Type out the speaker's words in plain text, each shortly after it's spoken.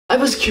I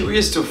was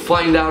curious to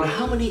find out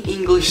how many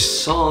English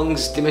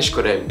songs Dimash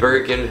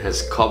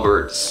has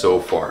covered so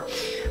far.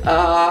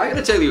 I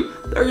gotta tell you,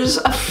 there's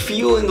a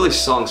few English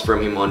songs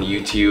from him on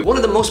YouTube. One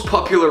of the most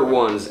popular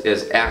ones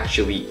is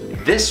actually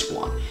this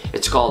one.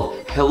 It's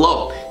called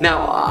Hello.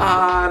 Now,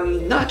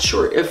 I'm not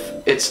sure if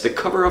it's the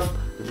cover of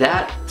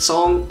that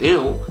song, you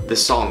know, the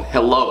song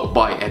Hello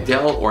by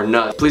Adele or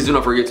not. Please do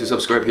not forget to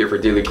subscribe here for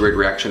daily great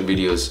reaction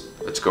videos.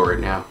 Let's go right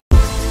now.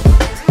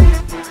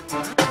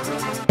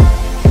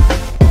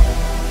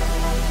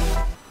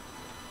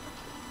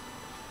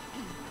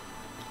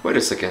 Wait a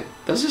second,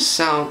 does this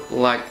sound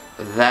like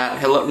that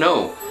hello?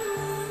 No.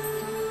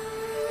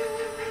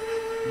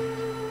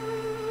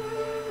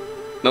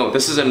 No,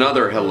 this is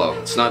another hello.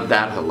 It's not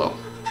that hello.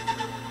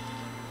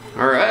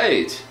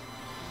 Alright.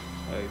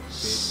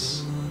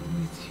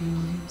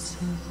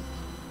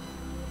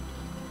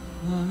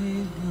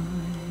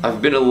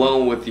 I've been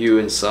alone with you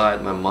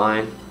inside my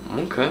mind.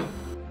 Okay.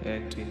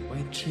 And in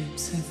my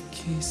dreams I've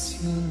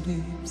kissed your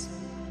lips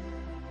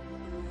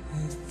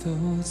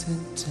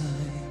 1,000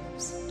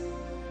 times.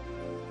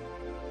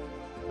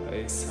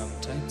 I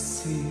sometimes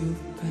see you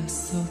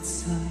pass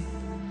outside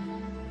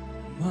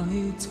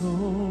my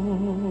door.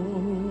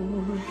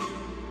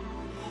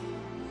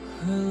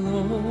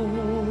 Hello,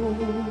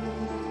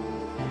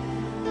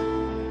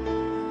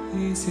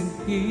 isn't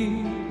he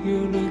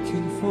you're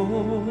looking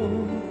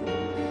for?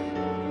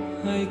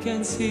 I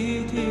can see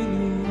it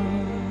in your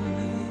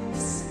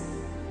eyes,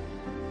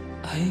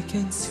 I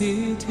can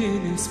see it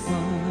in your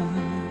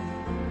smile.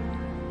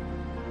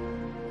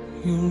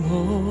 You're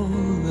all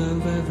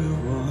I've ever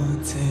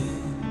wanted,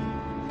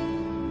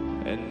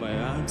 and my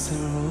arms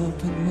are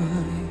open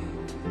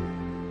wide,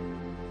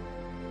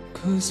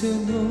 'cause you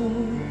know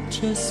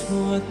just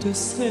what to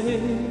say,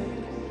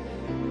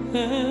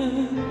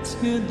 and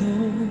you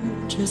know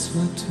just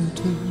what to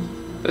do.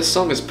 This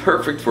song is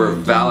perfect for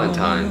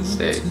Valentine's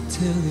Day. To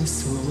tell you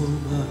so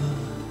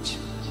much.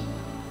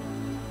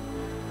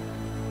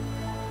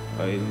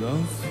 I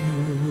love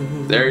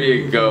you. There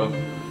you go.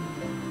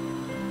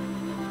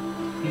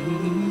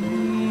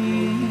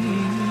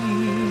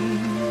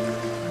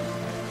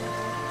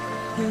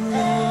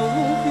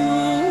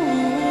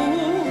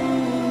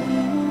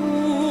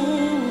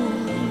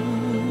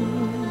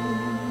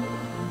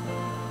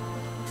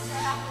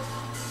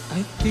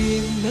 I've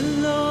been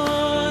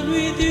alone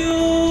with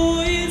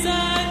you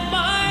inside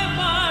my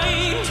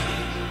mind.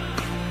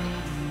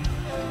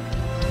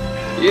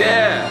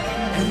 Yeah.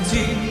 And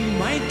in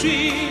my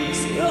dreams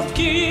I've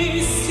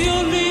kissed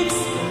your lips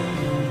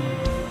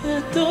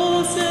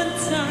 1,000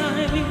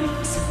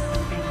 times.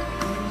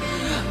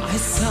 I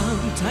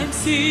sometimes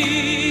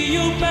see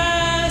you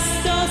pass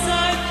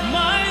outside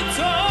my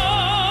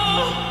door.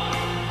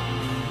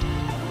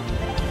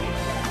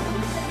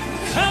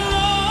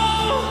 Hello,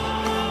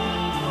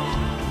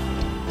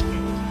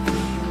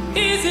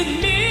 is it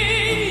me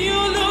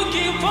you're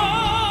looking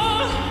for?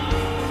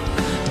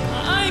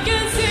 I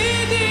can see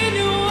it in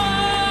your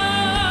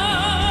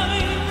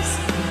eyes,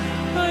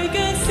 I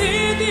can see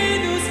it in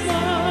your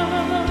smile.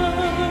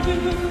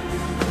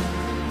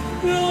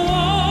 You're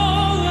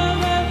all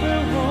I've ever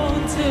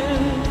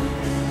wanted,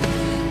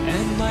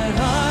 and my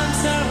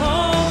arms are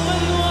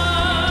open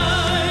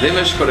wide.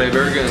 Dimash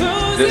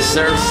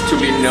deserves to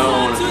be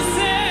known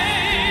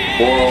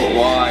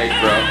worldwide,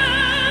 bro.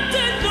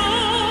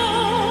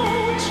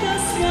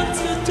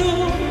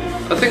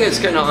 I think it's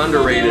kind of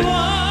underrated.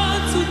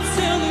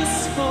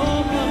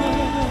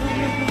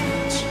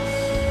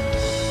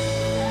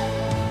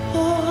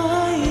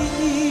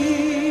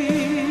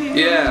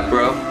 Yeah,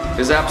 bro.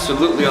 It's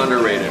absolutely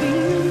underrated.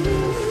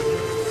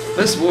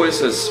 This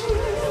voice is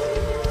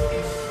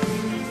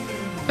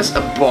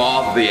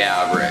above the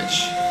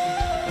average.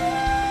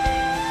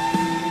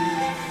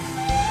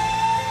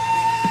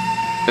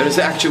 It is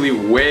actually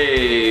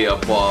way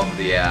above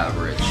the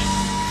average.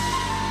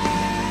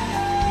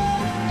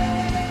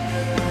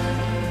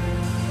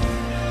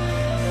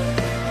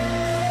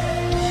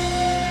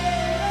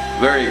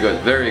 Very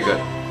good, very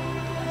good.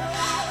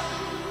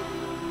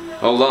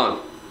 Hold on.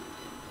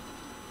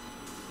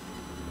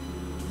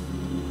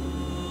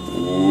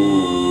 Ooh.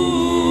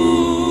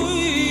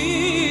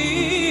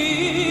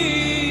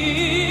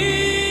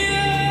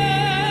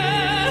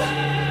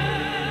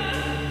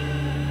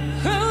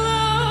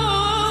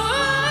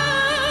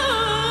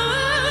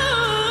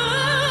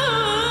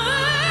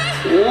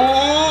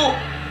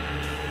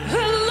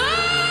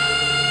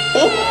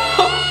 Oh.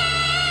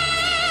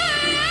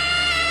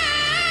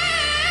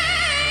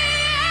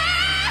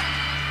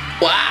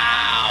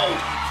 Wow!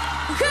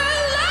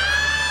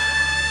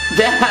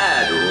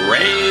 That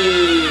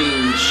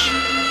range!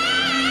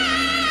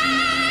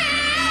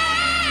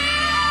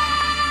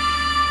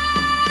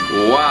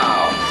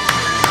 Wow!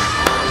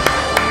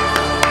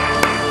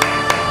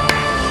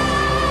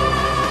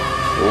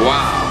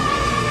 Wow!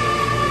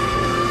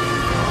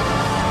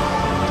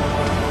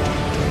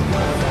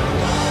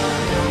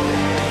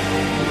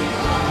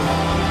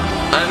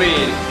 I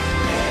mean,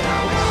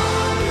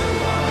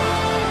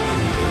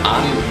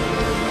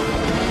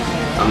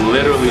 I'm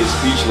literally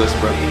speechless,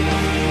 bro.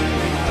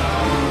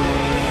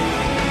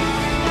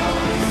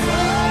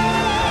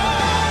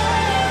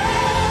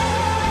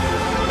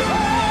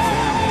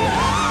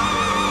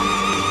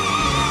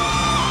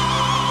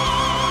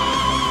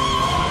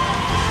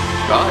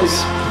 Guys,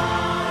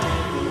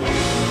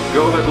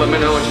 go ahead, let me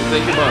know what you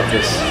think about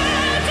this.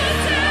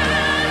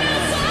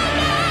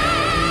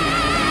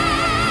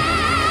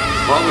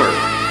 Cover.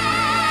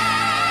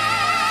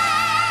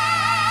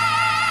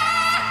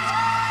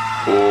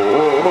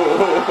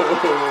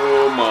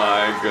 Oh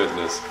my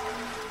goodness.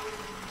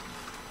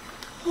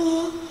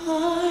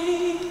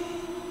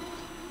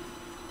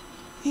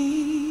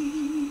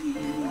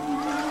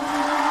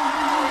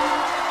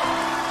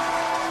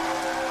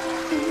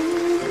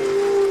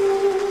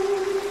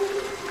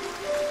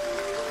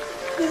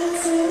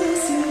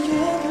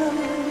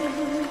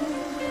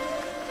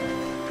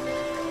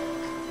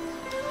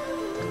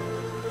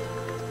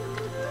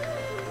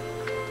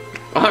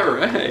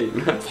 Alright.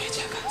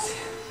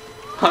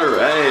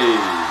 Alright.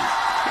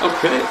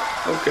 Okay.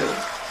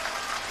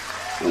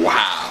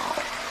 Wow.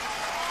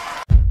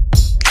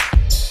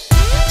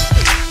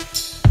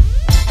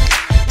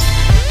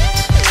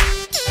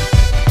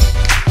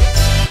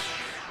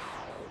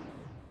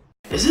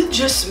 Is it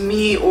just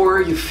me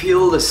or you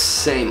feel the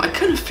same? I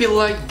kind of feel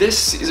like this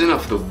season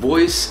of The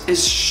Voice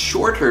is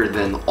shorter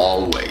than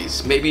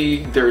always.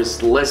 Maybe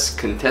there's less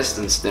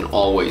contestants than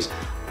always.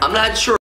 I'm not sure.